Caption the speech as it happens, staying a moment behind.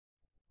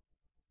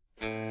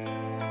Yeah,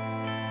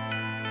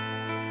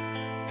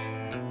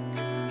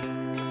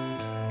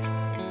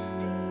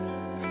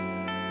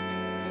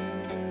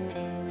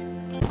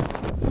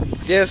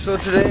 so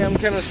today I'm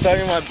kind of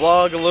starting my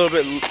vlog a little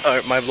bit,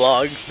 my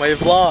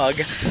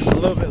vlog a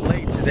little bit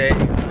late today.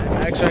 I'm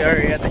actually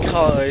already at the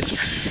college,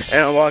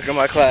 and I'm walking to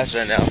my class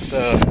right now.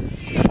 So,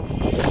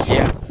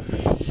 yeah,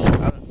 I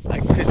got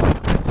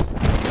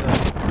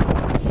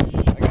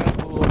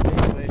up a little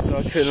late today, so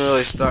I couldn't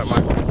really start my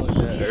vlog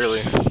that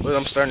early. But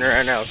I'm starting it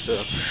right now, so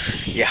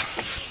yeah.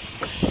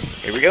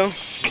 Here we go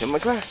to my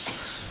class.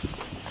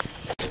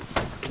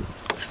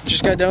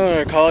 Just got done with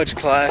our college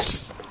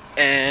class,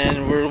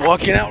 and we're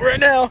walking out right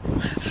now.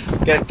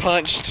 Got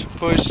punched,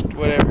 pushed,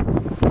 whatever,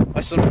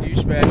 by some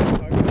douchebag in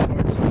cargo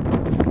shorts.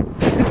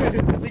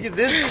 Look at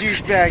this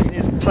douchebag in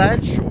his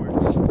plaid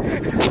shorts.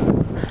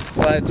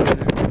 Plaid's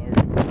whatever.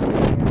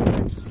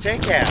 Texas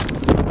Tech hat.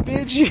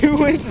 Bitch, you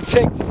went to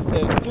Texas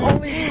Tech too.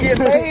 Only you get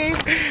laid.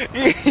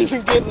 You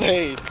can get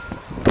laid.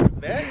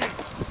 Bet?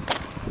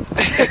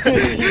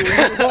 You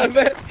want to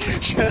bet?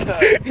 Shut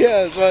up.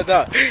 Yeah, that's what I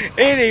thought.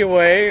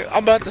 Anyway,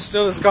 I'm about to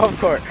steal this golf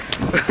cart.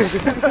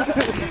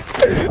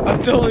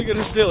 I'm totally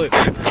gonna steal it.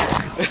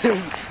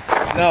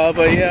 No,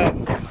 but yeah,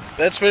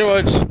 that's pretty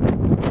much.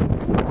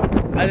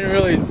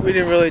 We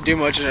didn't really do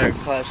much in our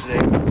class today.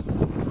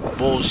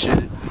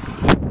 Bullshit.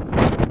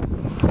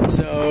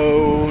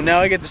 So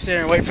now I get to sit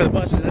here and wait for the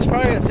bus, and it's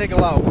probably gonna take a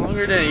lot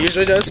longer than it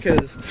usually does,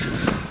 because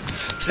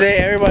today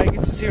everybody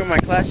gets to see where my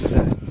class is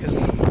at. Because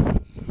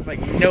like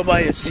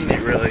nobody has seen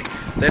it really.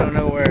 They don't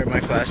know where my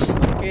class is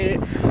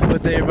located,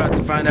 but they're about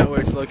to find out where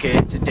it's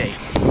located today.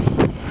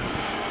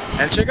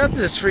 And check out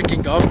this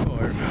freaking golf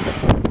cart.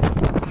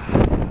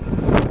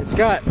 It's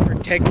got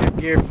protective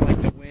gear for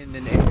like the wind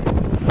and air.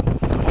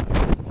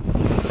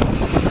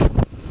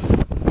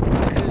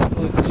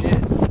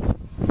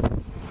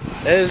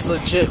 That is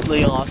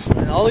legitly awesome.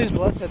 And all these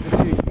buses have to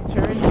do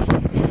U-turns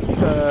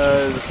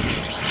because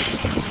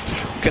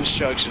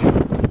construction.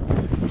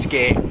 It's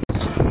gay.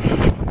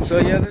 So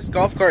yeah, this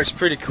golf cart is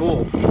pretty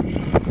cool.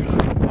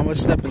 I'm gonna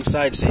step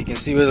inside so you can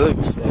see what it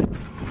looks like.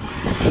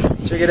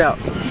 Check it out.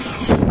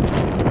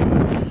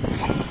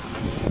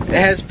 It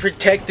has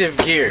protective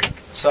gear,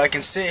 so I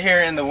can sit here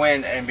in the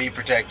wind and be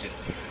protected.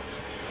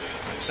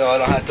 So I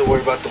don't have to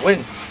worry about the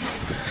wind.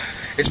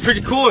 It's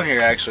pretty cool in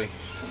here, actually.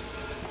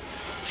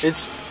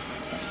 It's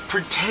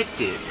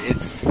protected.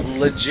 It's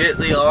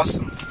legitly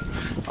awesome.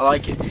 I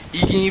like it.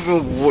 You can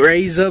even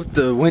raise up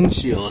the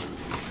windshield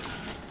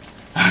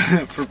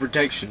for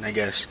protection, I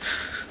guess.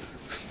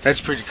 That's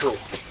pretty cool.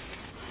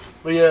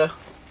 But yeah,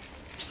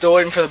 still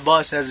waiting for the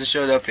bus. It hasn't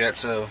showed up yet,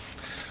 so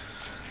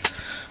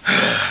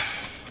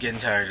getting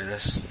tired of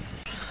this.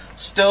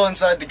 Still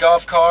inside the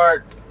golf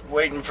cart,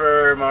 waiting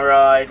for my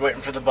ride,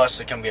 waiting for the bus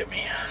to come get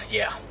me.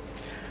 Yeah.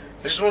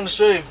 I just wanted to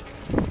show you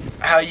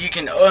how you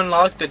can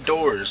unlock the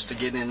doors to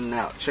get in and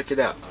out. Check it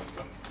out.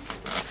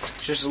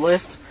 Just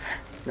lift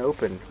and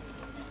open.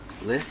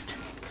 Lift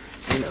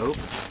and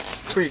open.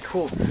 Pretty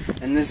cool.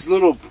 And this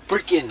little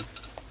freaking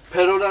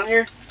pedal down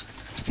here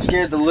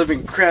scared the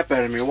living crap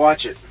out of me.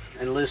 Watch it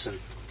and listen.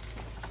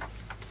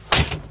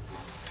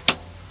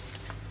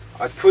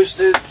 I pushed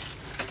it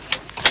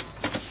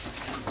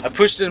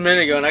a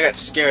minute ago and I got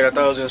scared. I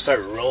thought I was going to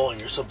start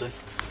rolling or something.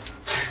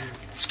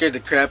 Scared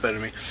the crap out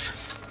of me.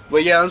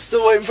 But yeah, I'm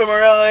still waiting for my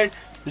ride.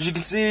 As you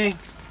can see,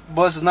 the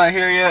bus is not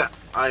here yet.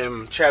 I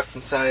am trapped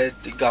inside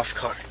the golf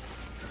cart.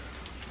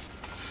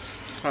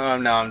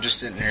 No, I'm just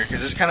sitting here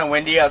because it's kind of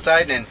windy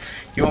outside and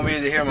you won't be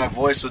able to hear my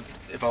voice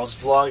if I was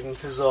vlogging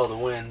because of all the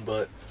wind.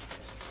 But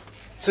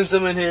since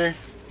I'm in here,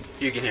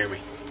 you can hear me.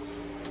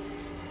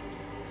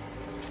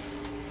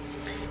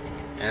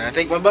 And I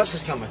think my bus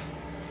is coming.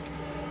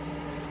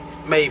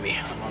 Maybe.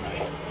 I don't know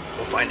yet.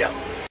 We'll find out.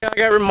 I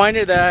got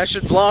reminded that I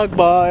should vlog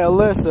by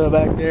Alyssa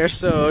back there.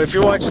 So if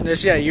you're watching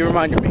this, yeah, you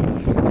reminded me.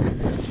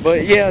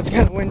 But yeah, it's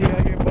kind of windy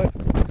out here. But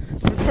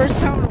for the first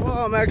time in a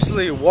while, I'm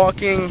actually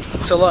walking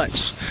to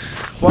lunch.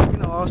 Walking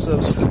to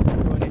Allsup's. I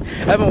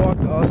haven't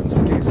walked to Allsup's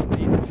to get something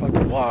to eat in a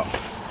fucking while.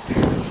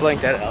 Blank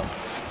that out.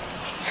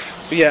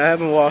 But yeah, I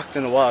haven't walked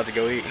in a while to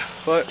go eat.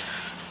 But,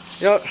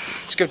 you know what?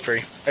 It's good for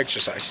you.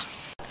 Exercise.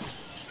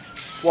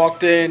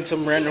 Walked in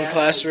some random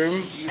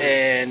classroom,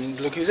 and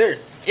look who's there.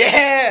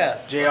 Yeah!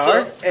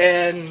 JR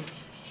and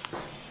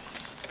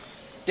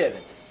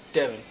Devin,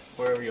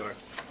 wherever you are.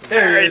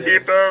 There he is.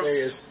 There he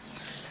is.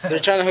 They're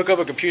trying to hook up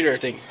a computer, I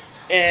think.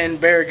 And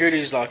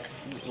Barragoody's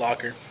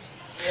locker.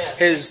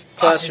 His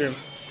classroom,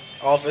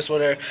 office,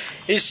 whatever.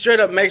 He's straight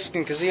up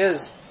Mexican because he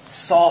has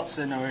salt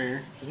sitting over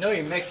here. You know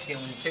you're Mexican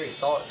when you carry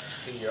salt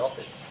to your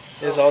office.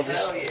 He has all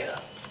this. Hell yeah.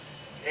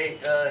 Hey,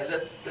 is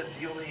that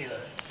the only He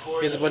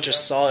has a bunch of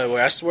salt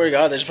everywhere. I swear to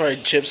God, there's probably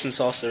chips and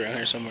salsa around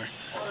here somewhere.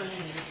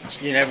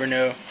 You never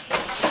know.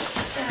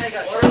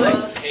 Or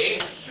like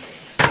cakes.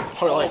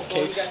 Or like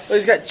cake. Oh,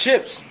 he's got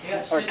chips.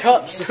 Or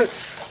cups.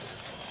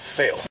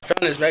 Fail.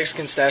 Found his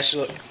Mexican stash.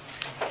 Look.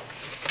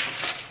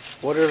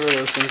 Whatever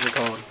those things are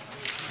called.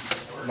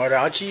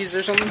 Mariachis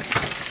or something?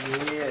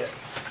 Yeah.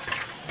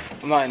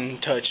 I'm not in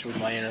touch with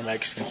my inner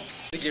Mexican.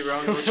 To get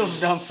wrong, Who feels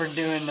dumb for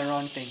doing the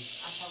wrong thing?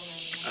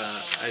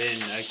 I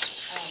didn't actually.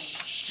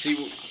 See,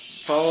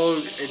 follow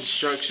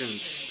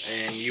instructions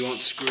and you won't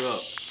screw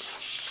up.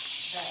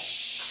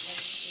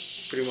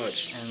 Pretty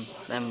much. And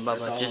then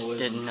That's Bubba all just it was.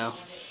 didn't know.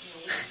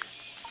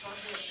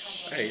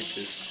 I hate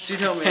this. Dude,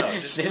 help me out.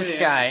 Just give me This the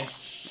guy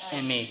answer.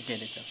 and me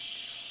did it though.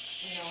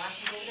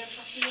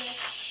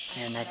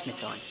 And that's me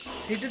telling.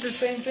 He did the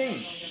same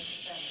thing.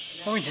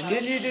 Oh, we didn't.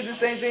 Didn't you do the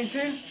same thing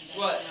too?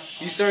 What?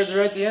 You started to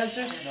write the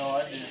answers? No,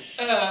 I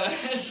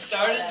didn't.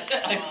 Started,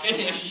 I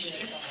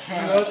finished. You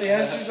wrote the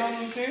answers on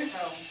them too?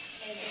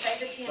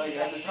 Like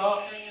at the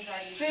top?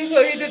 See,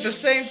 look, he did the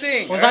same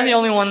thing. Was I the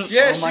only one?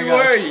 Yes, oh my you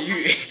gosh. were.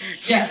 You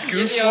Yeah,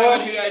 you're the only one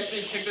goofball. who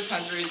actually took the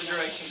time to read the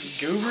directions.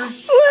 Goober.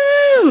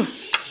 Woo!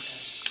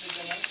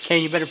 Okay,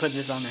 you better put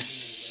this on there.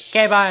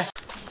 Okay, bye.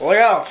 Well, I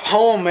got off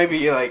home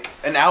maybe like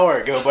an hour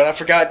ago, but I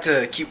forgot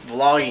to keep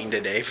vlogging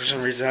today. For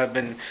some reason, I've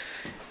been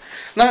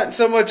not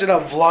so much in a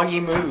vloggy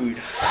mood,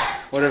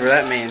 whatever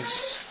that means.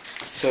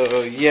 So,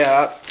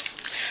 yeah,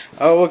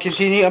 I will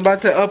continue. I'm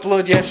about to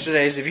upload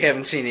yesterday's if you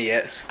haven't seen it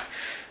yet.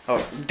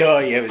 Oh, duh,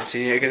 you haven't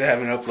seen it because I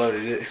haven't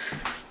uploaded it.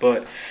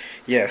 But,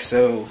 yeah,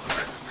 so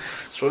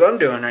that's what I'm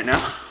doing right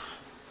now.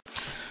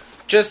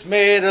 Just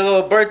made a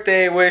little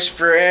birthday wish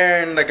for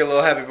Aaron, like a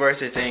little happy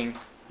birthday thing.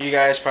 You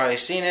guys probably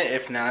seen it.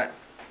 If not,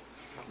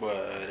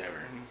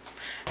 whatever.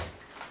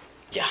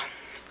 Yeah.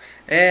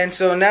 And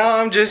so now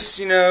I'm just,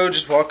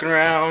 just walking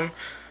around,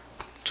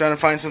 trying to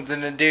find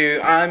something to do.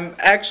 I'm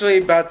actually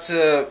about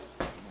to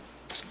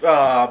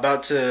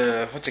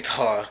what's it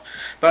called?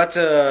 About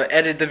to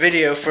edit the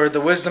video for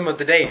the wisdom of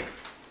the day.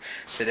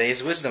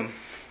 Today's wisdom.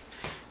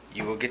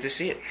 You will get to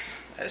see it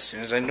as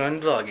soon as I'm done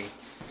vlogging.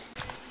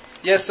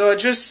 Yeah, so I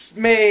just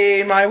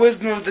made my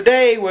wisdom of the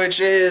day, which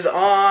is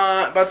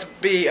about to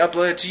be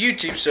uploaded to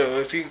YouTube. So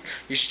if you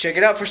should check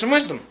it out for some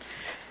wisdom.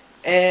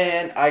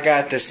 And I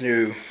got this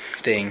new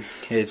thing.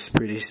 It's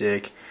pretty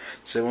sick.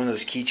 It's one of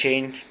those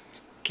keychain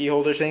key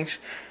holder things.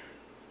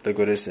 Look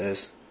what it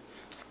says.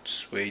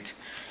 Sweet.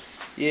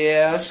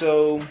 Yeah,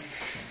 so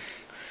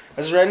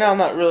as of right now, I'm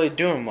not really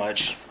doing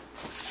much.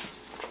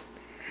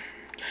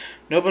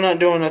 Nope, I'm not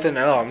doing nothing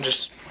at all. I'm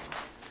just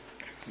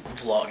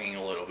vlogging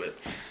a little bit.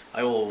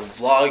 I will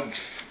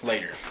vlog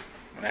later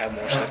when I have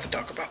more stuff to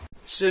talk about.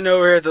 Sitting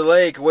over here at the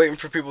lake waiting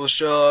for people to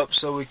show up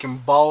so we can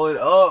ball it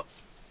up.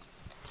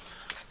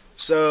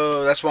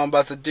 So that's what I'm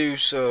about to do,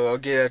 so I'll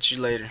get at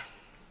you later.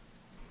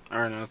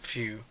 Or in a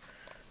few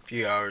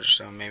hours or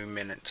so, maybe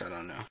minutes, I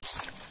don't know.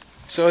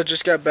 So I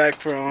just got back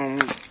from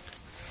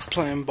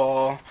playing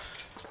ball,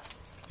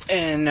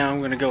 and now I'm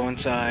going to go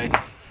inside,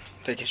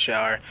 take a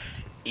shower,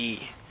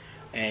 eat,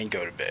 and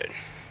go to bed.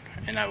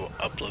 And I will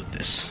upload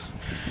this,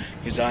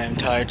 because I am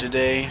tired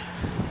today,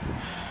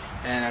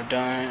 and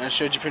I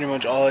showed you pretty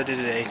much all I did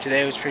today.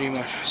 Today was pretty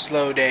much a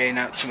slow day,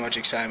 not too much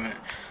excitement,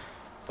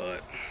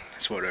 but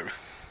it's whatever.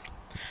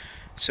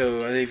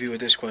 So I leave you with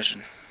this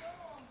question.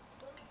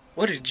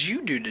 What did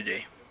you do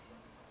today?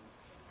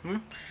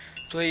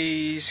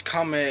 Please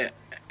comment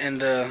in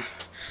the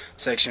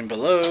section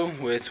below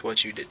with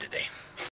what you did today.